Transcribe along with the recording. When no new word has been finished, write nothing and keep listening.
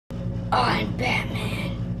I'm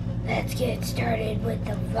Batman. Let's get started with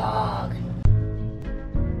the vlog.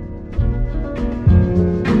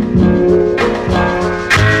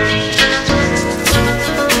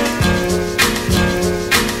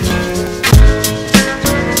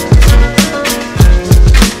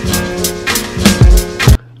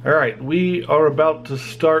 Alright, we are about to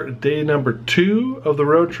start day number 2 of the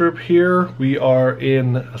road trip here. We are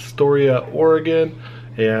in Astoria, Oregon,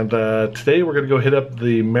 and today we're going to go hit up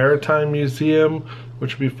the Maritime Museum,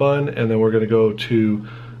 which will be fun, and then we're going to go to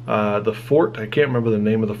the fort. I can't remember the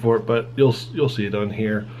name of the fort, but you'll see it on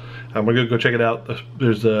here. We're going to go check it out.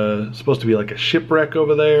 There's supposed to be like a shipwreck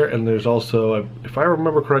over there, and there's also, if I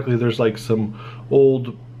remember correctly, there's like some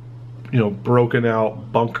old, broken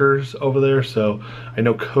out bunkers over there, so I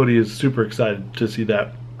know Cody is super excited to see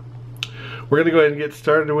that. We're gonna go ahead and get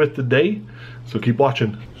started with the day, so keep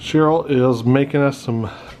watching. Cheryl is making us some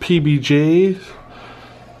PBJs,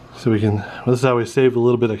 so we can, this is how we save a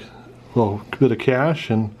little bit of cash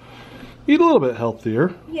and eat a little bit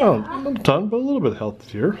healthier. Yeah. Oh, not a ton, but a little bit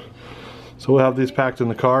healthier. So we'll have these packed in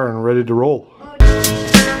the car and ready to roll.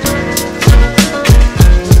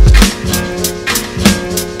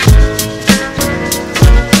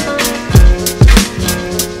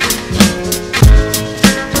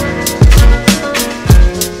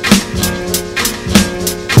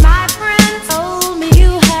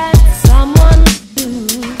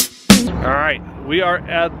 We are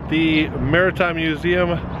at the Maritime Museum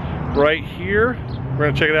right here. We're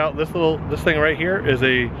gonna check it out. This thing right here is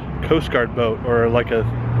a Coast Guard boat, or like a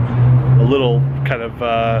little kind of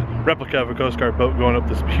replica of a Coast Guard boat going up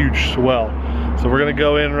this huge swell. So we're gonna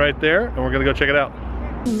go in right there and we're gonna go check it out.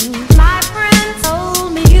 My friend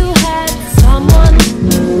told me you had someone.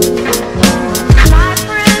 My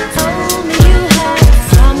friend told me you had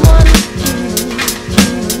someone.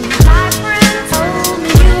 My friend told me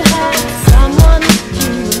you had someone.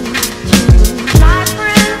 My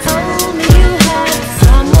friend told me you had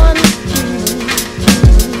someone.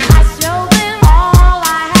 I showed him all I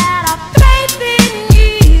had, a faith in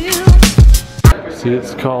you. See,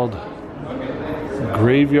 it's called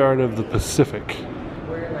Graveyard of the Pacific.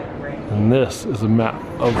 And this is a map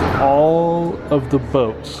of all of the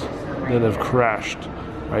boats that have crashed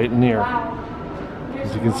right near.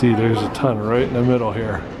 As you can see, there's a ton right in the middle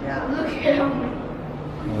here.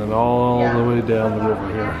 And then all the way down the river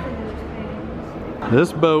here.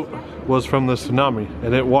 This boat was from the tsunami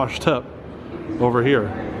and it washed up over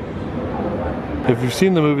here. If you've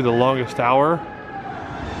seen the movie The Longest Hour,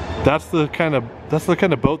 that's the kind of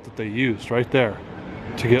boat that they used right there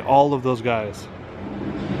to get all of those guys.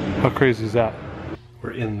 How crazy is that?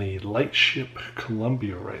 We're in the lightship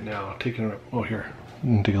Columbia right now, taking it. Oh, here, you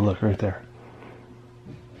can take a look right there.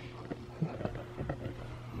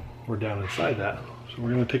 We're down inside that, so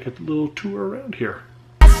we're gonna take a little tour around here.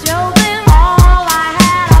 I showed them all I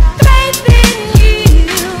had, a faith in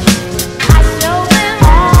you. I showed them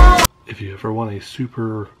all. If you ever want a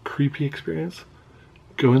super creepy experience,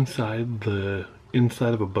 go inside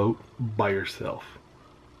of a boat by yourself.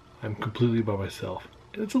 I'm completely by myself.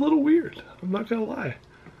 And it's a little weird, I'm not gonna lie.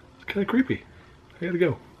 It's kind of creepy. I gotta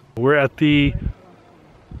go. We're at the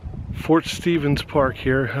Fort Stevens Park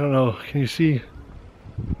here. I don't know, can you see?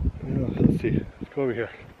 Let's see, let's go over here.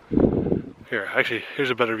 Here, actually, here's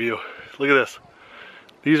a better view. Look at this.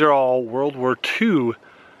 These are all World War II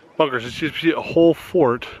bunkers. It's just a whole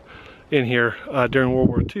fort in here during World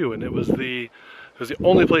War II, and it was the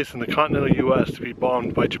only place in the continental U.S. to be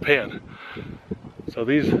bombed by Japan. So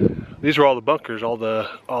these are all the bunkers, all the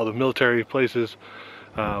military places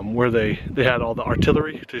where they had all the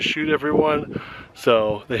artillery to shoot everyone.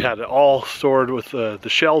 So they had it all stored with the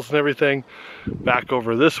shells and everything. Back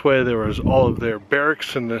over this way, there was all of their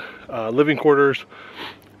barracks and the living quarters.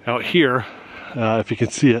 Out here, if you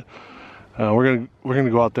can see it, we're gonna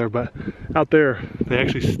go out there. But out there, they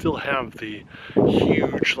actually still have the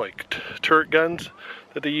huge like turret guns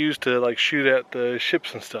that they use to like shoot at the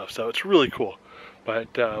ships and stuff. So it's really cool.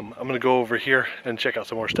 But I'm gonna go over here and check out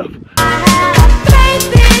some more stuff.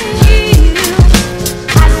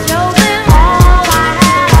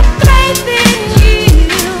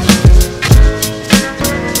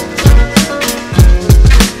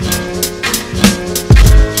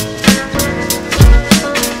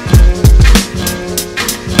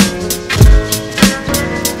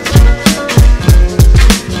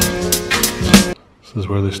 This is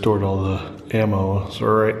where they stored all the ammo. So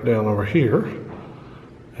right down over here.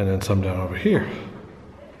 And then some down over here.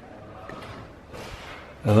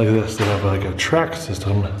 And look at this, they have like a track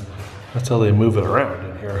system. That's how they move it around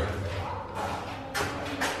in here.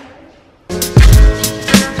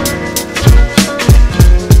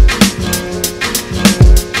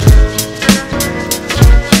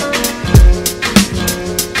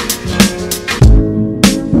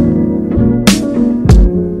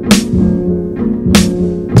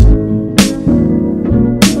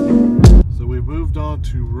 on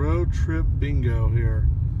to road trip bingo here.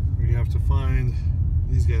 We have to find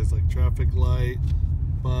these guys like traffic light,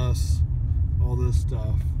 bus, all this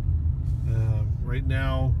stuff. Right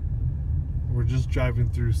now we're just driving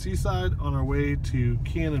through Seaside on our way to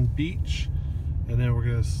Canon Beach, and then we're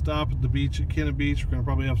going to stop at the beach at Canon Beach. We're going to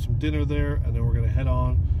probably have some dinner there, and then we're going to head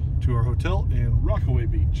on to our hotel in Rockaway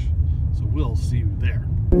Beach. So we'll see you there.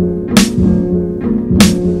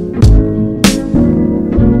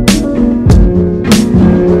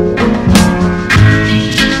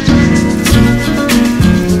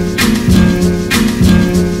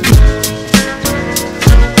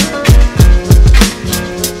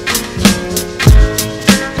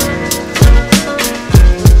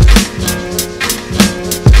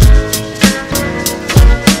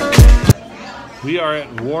 We are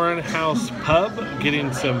at Warren House Pub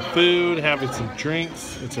getting some food, having some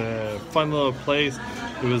drinks. It's a fun little place.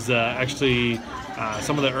 It was actually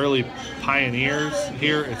some of the early pioneers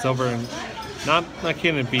here. It's over in not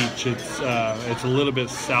Canon Beach. It's a little bit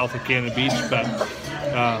south of Canon Beach, but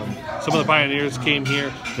some of the pioneers came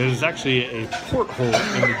here. There's actually a porthole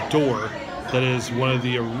in the door that is one of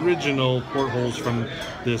the original portholes from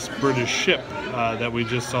this British ship that we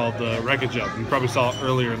just saw the wreckage of. You probably saw it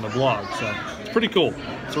earlier in the vlog, so it's pretty cool.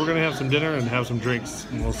 So we're gonna have some dinner and have some drinks,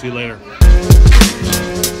 and we'll see you later.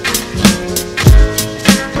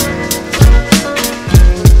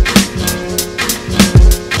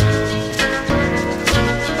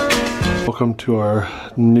 Welcome to our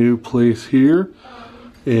new place here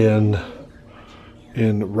in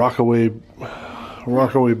Rockaway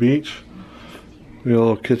Beach. We got a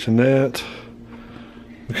little kitchenette.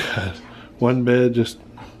 We got one bed just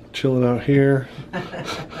chilling out here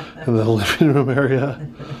in the living room area.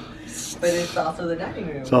 But it's also the dining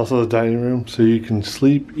room. It's also the dining room, so you can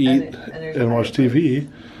sleep, eat, and watch TV.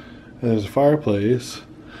 And there's a fireplace.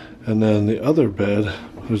 And then the other bed,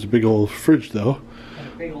 there's a big old fridge though. And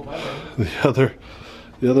a big old oven.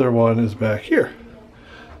 The other one is back here.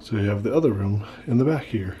 So you have the other room in the back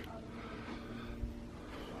here.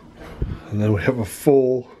 And then we have a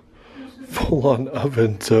full-on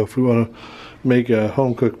oven, so if we want to make a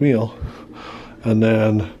home-cooked meal. And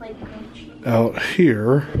then out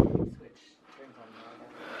here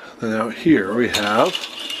we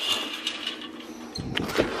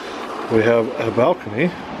have a balcony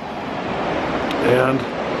and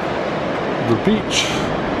the beach.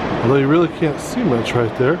 Although you really can't see much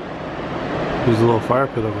right there. There's a little fire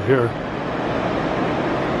pit over here.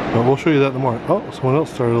 But we'll show you that in the morning. Oh, someone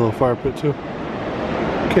else started a little fire pit too.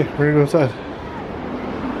 Okay, we're gonna go inside.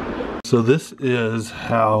 So this is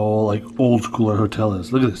how like old school our hotel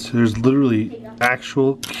is. Look at this. There's literally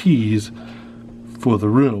actual keys for the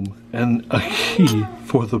room and a key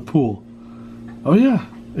for the pool. Oh yeah.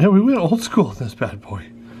 Yeah, we went old school in this bad boy.